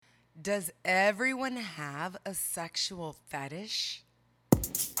Does everyone have a sexual fetish?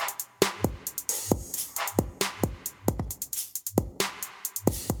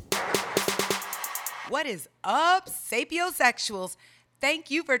 What is up, sapiosexuals?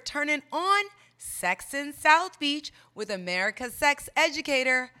 Thank you for turning on Sex in South Beach with America's sex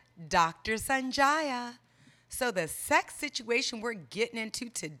educator, Dr. Sanjaya. So the sex situation we're getting into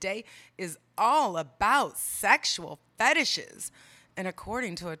today is all about sexual fetishes. And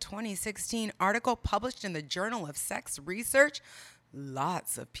according to a 2016 article published in the Journal of Sex Research,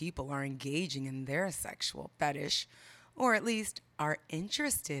 lots of people are engaging in their sexual fetish, or at least are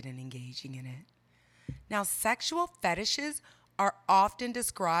interested in engaging in it. Now, sexual fetishes are often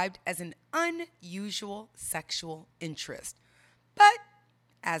described as an unusual sexual interest. But,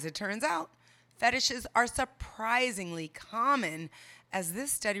 as it turns out, fetishes are surprisingly common, as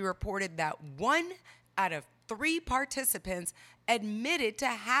this study reported that 1 out of 3 participants admitted to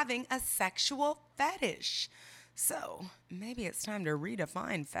having a sexual fetish. So, maybe it's time to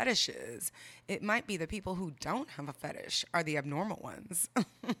redefine fetishes. It might be the people who don't have a fetish are the abnormal ones.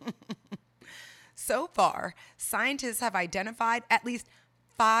 So far, scientists have identified at least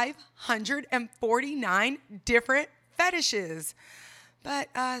 549 different fetishes. But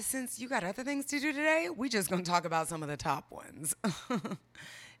since you got other things to do today, we're just going to talk about some of the top ones.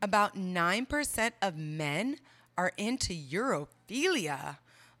 About 9% of men are into urophilia,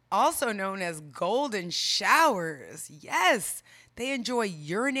 also known as golden showers. Yes, they enjoy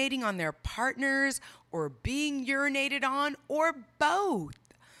urinating on their partners or being urinated on or both.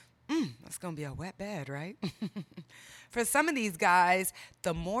 That's going to be a wet bed, right? For some of these guys,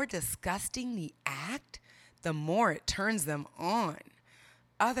 the more disgusting the act, the more it turns them on.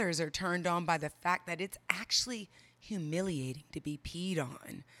 Others are turned on by the fact that it's actually humiliating to be peed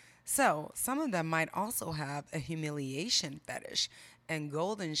on. So some of them might also have a humiliation fetish, and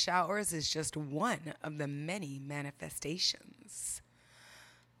golden showers is just one of the many manifestations.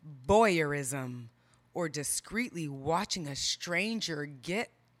 Voyeurism, or discreetly watching a stranger get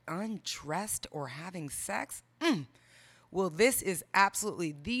undressed or having sex? Well, this is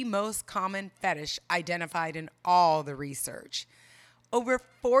absolutely the most common fetish identified in all the research. Over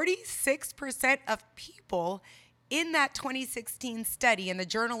 46% of people in that 2016 study in the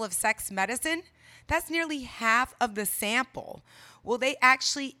Journal of Sex Medicine, that's nearly half of the sample. Well, they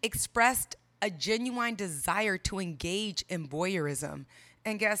actually expressed a genuine desire to engage in voyeurism.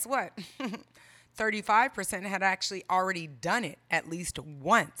 And guess what? 35% had actually already done it at least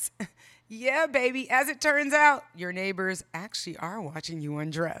once. Yeah, baby, as it turns out, your neighbors actually are watching you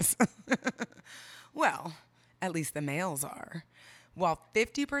undress. Well, at least the males are. While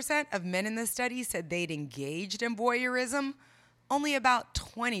 50% of men in the study said they'd engaged in voyeurism, only about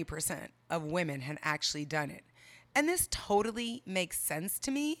 20% of women had actually done it. And this totally makes sense to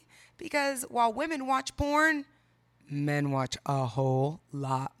me because while women watch porn, men watch a whole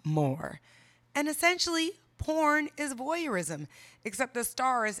lot more. And essentially, porn is voyeurism, except the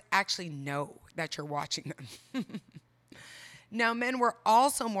stars actually know that you're watching them. Now, men were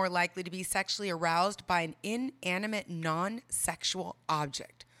also more likely to be sexually aroused by an inanimate non-sexual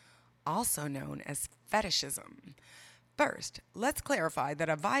object, also known as fetishism. First, let's clarify that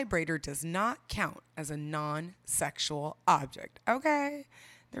a vibrator does not count as a non-sexual object, okay?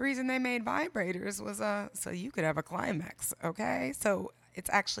 The reason they made vibrators was so you could have a climax, okay? So it's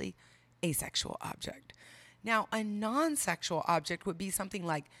actually a sexual object. Now, a non-sexual object would be something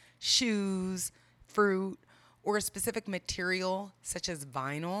like shoes, fruit, or a specific material such as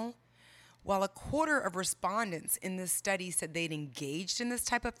vinyl. While a quarter of respondents in this study said they'd engaged in this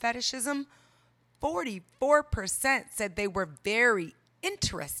type of fetishism, 44% said they were very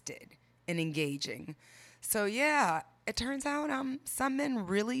interested in engaging. So yeah, it turns out some men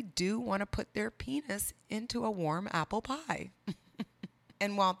really do want to put their penis into a warm apple pie.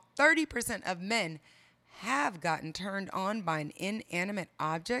 And while 30% of men have gotten turned on by an inanimate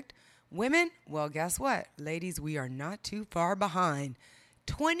object, women, well, guess what? Ladies, we are not too far behind.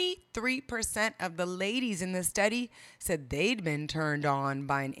 23% of the ladies in the study said they'd been turned on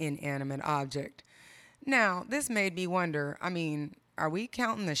by an inanimate object. Now, this made me wonder, are we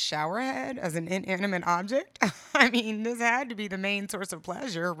counting the shower head as an inanimate object? This had to be the main source of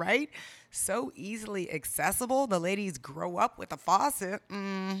pleasure, right? So easily accessible. The ladies grow up with a faucet.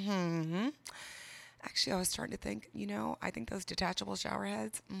 Actually, I was starting to think, I think those detachable shower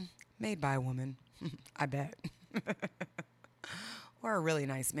heads, made by a woman. I bet. Or a really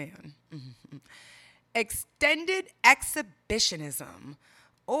nice man. Extended exhibitionism,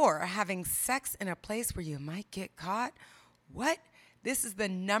 or having sex in a place where you might get caught. What? This is the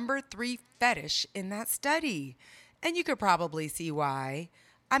number 3 fetish in that study. And you could probably see why.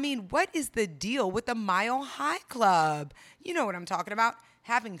 I mean, what is the deal with the Mile High Club? You know what I'm talking about.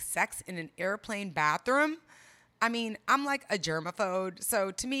 Having sex in an airplane bathroom. I mean, I'm like a germaphobe, so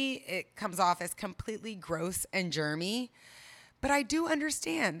to me, it comes off as completely gross and germy. But I do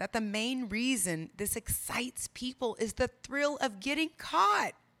understand that the main reason this excites people is the thrill of getting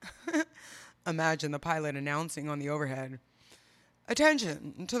caught. Imagine the pilot announcing on the overhead,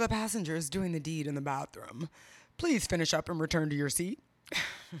 "Attention to the passengers doing the deed in the bathroom. Please finish up and return to your seat."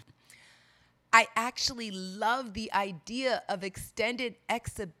 I actually love the idea of extended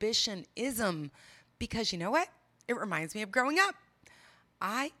exhibitionism because you know what? It reminds me of growing up.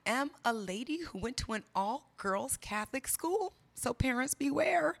 I am a lady who went to an all-girls Catholic school. So parents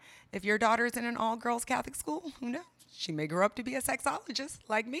beware. If your daughter's in an all-girls Catholic school, who knows? She may grow up to be a sexologist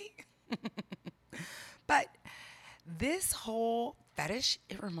like me. But this whole fetish,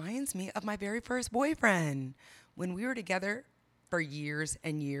 it reminds me of my very first boyfriend. When we were together for years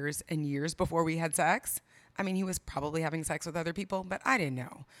and years and years before we had sex. I mean, he was probably having sex with other people, but I didn't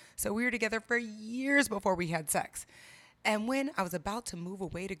know. So we were together for years before we had sex. And when I was about to move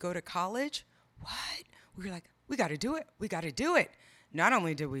away to go to college, what? We were like, we got to do it. We got to do it. Not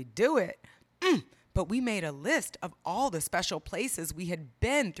only did we do it, but we made a list of all the special places we had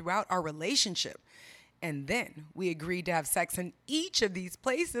been throughout our relationship. And then we agreed to have sex in each of these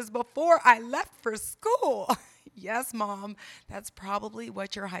places before I left for school. Yes, Mom, that's probably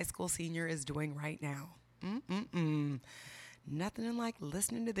what your high school senior is doing right now. Nothing like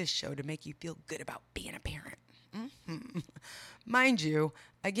listening to this show to make you feel good about being a parent. Mind you,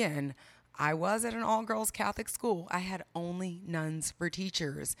 again, I was at an all-girls Catholic school. I had only nuns for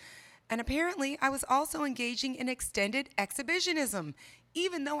teachers. And apparently, I was also engaging in extended exhibitionism,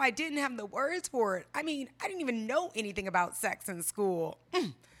 even though I didn't have the words for it. I mean, I didn't even know anything about sex in school.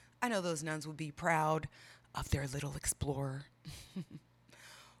 I know those nuns would be proud of their little explorer.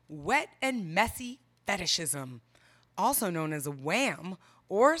 Wet and messy fetishism, also known as wham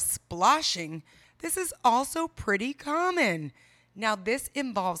or splashing. This is also pretty common. Now, this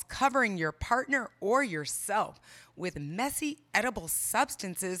involves covering your partner or yourself with messy edible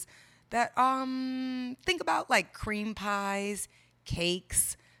substances that, think about like cream pies,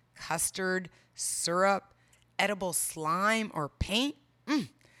 cakes, custard, syrup, edible slime, or paint.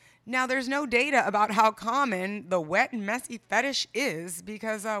 Now, there's no data about how common the wet and messy fetish is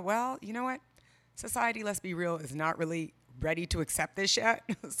because, well, you know what? Society, let's be real, is not really ready to accept this yet.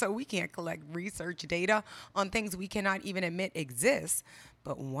 So we can't collect research data on things we cannot even admit exist.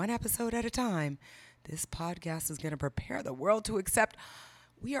 But one episode at a time, this podcast is going to prepare the world to accept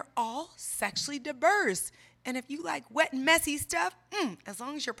we are all sexually diverse. And if you like wet and messy stuff, as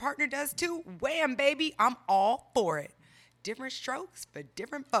long as your partner does too, wham, baby, I'm all for it. Different strokes for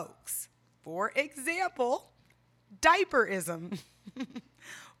different folks. For example, diaperism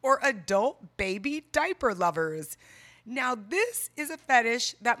or adult baby diaper lovers. Now, this is a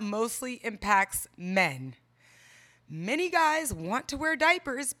fetish that mostly impacts men. Many guys want to wear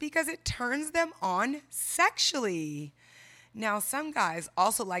diapers because it turns them on sexually. Now, some guys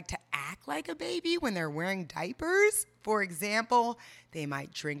also like to act like a baby when they're wearing diapers. For example, they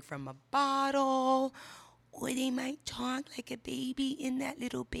might drink from a bottle, or they might talk like a baby in that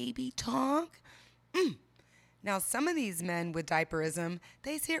little baby talk. Now, some of these men with diaperism,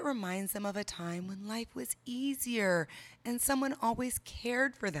 they say it reminds them of a time when life was easier and someone always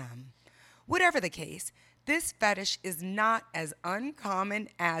cared for them. Whatever the case, this fetish is not as uncommon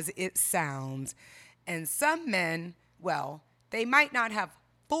as it sounds. And some men, well, they might not have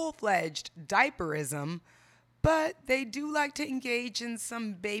full-fledged diaperism, but they do like to engage in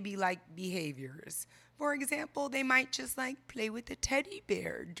some baby-like behaviors. For example, they might just like play with a teddy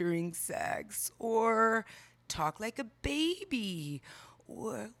bear during sex, or talk like a baby,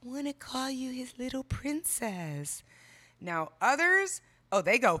 or want to call you his little princess. Now others,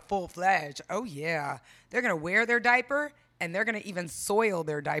 they go full-fledged. Oh yeah, they're going to wear their diaper and they're going to even soil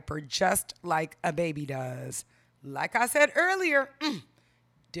their diaper just like a baby does. Like I said earlier,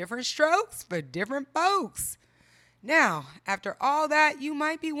 different strokes for different folks. Now, after all that, you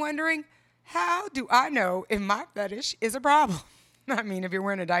might be wondering, how do I know if my fetish is a problem? I mean, if you're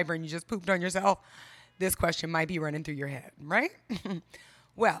wearing a diaper and you just pooped on yourself, this question might be running through your head, right?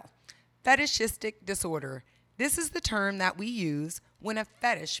 Well, fetishistic disorder. This is the term that we use when a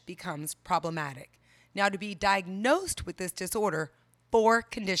fetish becomes problematic. Now, to be diagnosed with this disorder, 4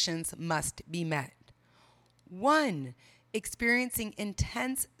 conditions must be met. 1, experiencing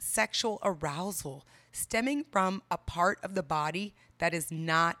intense sexual arousal stemming from a part of the body that is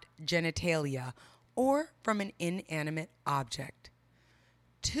not genitalia or from an inanimate object.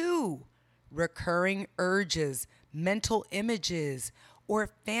 2, recurring urges, mental images, or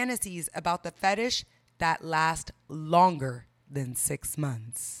fantasies about the fetish that last longer than 6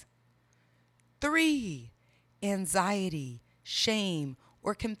 months. 3, anxiety, shame,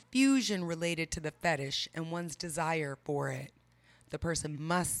 or confusion related to the fetish and one's desire for it. The person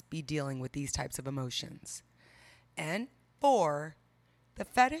must be dealing with these types of emotions. And 4, the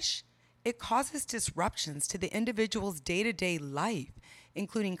fetish, it causes disruptions to the individual's day-to-day life,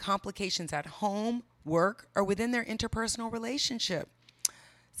 including complications at home, work, or within their interpersonal relationship.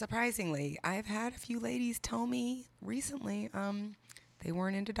 Surprisingly, I've had a few ladies tell me recently they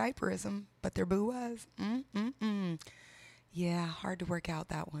weren't into diaperism, but their boo was. Yeah, hard to work out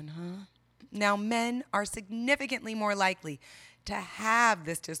that one, huh? Now, men are significantly more likely to have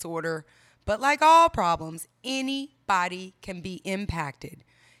this disorder, but like all problems, anybody can be impacted.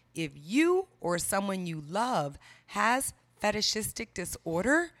 If you or someone you love has fetishistic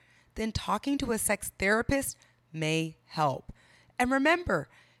disorder, then talking to a sex therapist may help. And remember,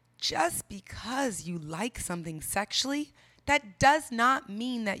 just because you like something sexually, that does not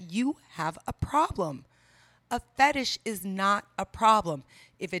mean that you have a problem. A fetish is not a problem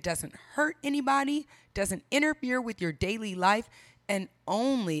if it doesn't hurt anybody, doesn't interfere with your daily life, and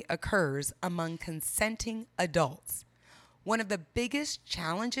only occurs among consenting adults. One of the biggest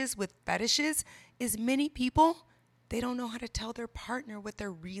challenges with fetishes is many people, they don't know how to tell their partner what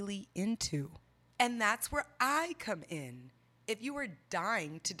they're really into. And that's where I come in. If you are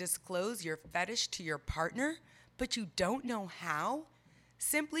dying to disclose your fetish to your partner, but you don't know how,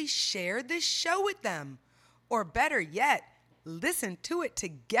 simply share this show with them. Or better yet, listen to it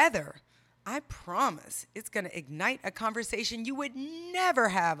together. I promise it's going to ignite a conversation you would never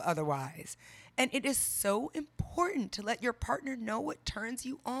have otherwise. And it is so important to let your partner know what turns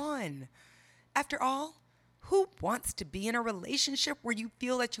you on. After all, who wants to be in a relationship where you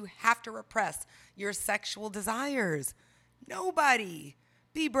feel that you have to repress your sexual desires? Nobody.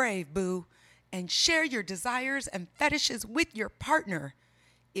 Be brave, boo, and share your desires and fetishes with your partner.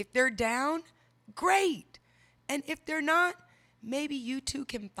 If they're down, great. And if they're not, maybe you two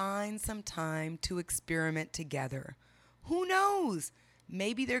can find some time to experiment together. Who knows?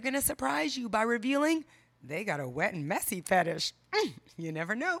 Maybe they're going to surprise you by revealing they got a wet and messy fetish. You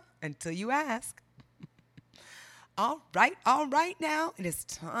never know until you ask. All right now, it is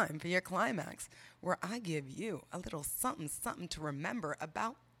time for your climax, where I give you a little something to remember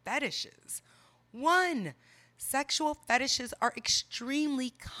about fetishes. 1, sexual fetishes are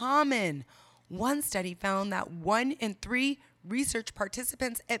extremely common. One study found that 1 in 3 research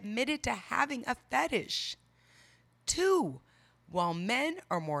participants admitted to having a fetish. 2, while men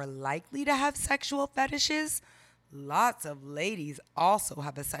are more likely to have sexual fetishes, lots of ladies also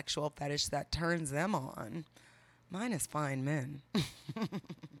have a sexual fetish that turns them on. Mine is fine men.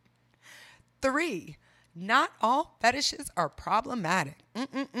 3, not all fetishes are problematic.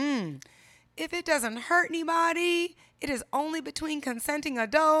 If it doesn't hurt anybody, it is only between consenting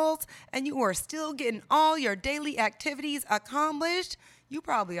adults, and you are still getting all your daily activities accomplished, you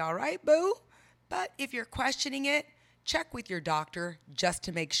probably all right, boo. But if you're questioning it, check with your doctor just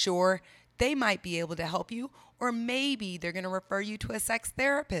to make sure. They might be able to help you, or maybe they're going to refer you to a sex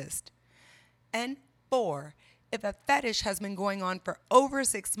therapist. And 4, if a fetish has been going on for over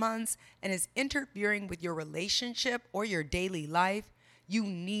 6 months and is interfering with your relationship or your daily life, you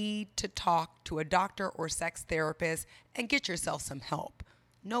need to talk to a doctor or sex therapist and get yourself some help.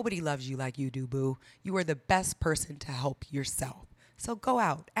 Nobody loves you like you do, boo. You are the best person to help yourself. So go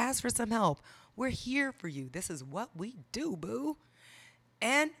out, ask for some help. We're here for you. This is what we do, boo.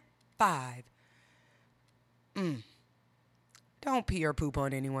 And 5, don't pee or poop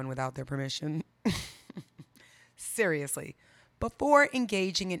on anyone without their permission. Seriously, before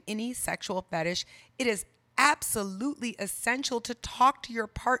engaging in any sexual fetish, it is absolutely essential to talk to your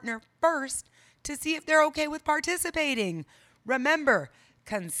partner first to see if they're okay with participating. Remember,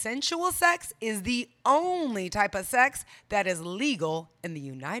 consensual sex is the only type of sex that is legal in the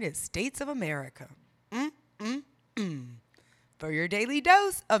United States of America. For your daily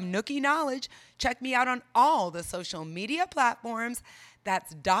dose of Nookie knowledge, check me out on all the social media platforms.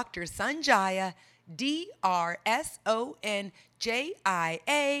 That's Dr. Sanjaya, DrSonJia,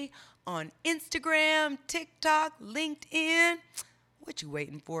 on Instagram, TikTok, LinkedIn. What you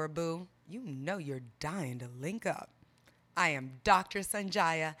waiting for, boo? You know you're dying to link up. I am Dr.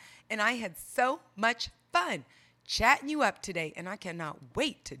 Sanjaya, and I had so much fun chatting you up today, and I cannot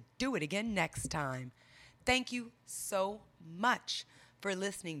wait to do it again next time. Thank you so much for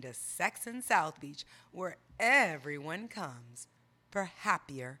listening to Sex in South Beach, where everyone comes for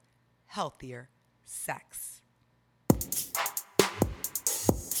happier, healthier sex.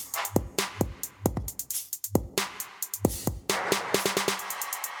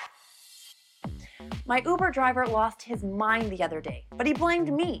 My Uber driver lost his mind the other day, but he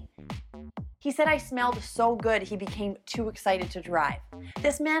blamed me. He said I smelled so good he became too excited to drive.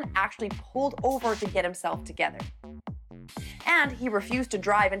 This man actually pulled over to get himself together. And he refused to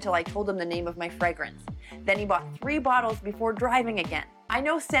drive until I told him the name of my fragrance. Then he bought 3 bottles before driving again. I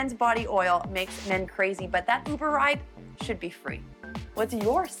know Sense body oil makes men crazy, but that Uber ride should be free. What's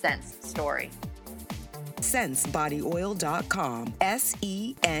your Sense story? SenseBodyOil.com.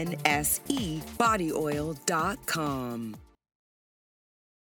 SENSE bodyoil.com.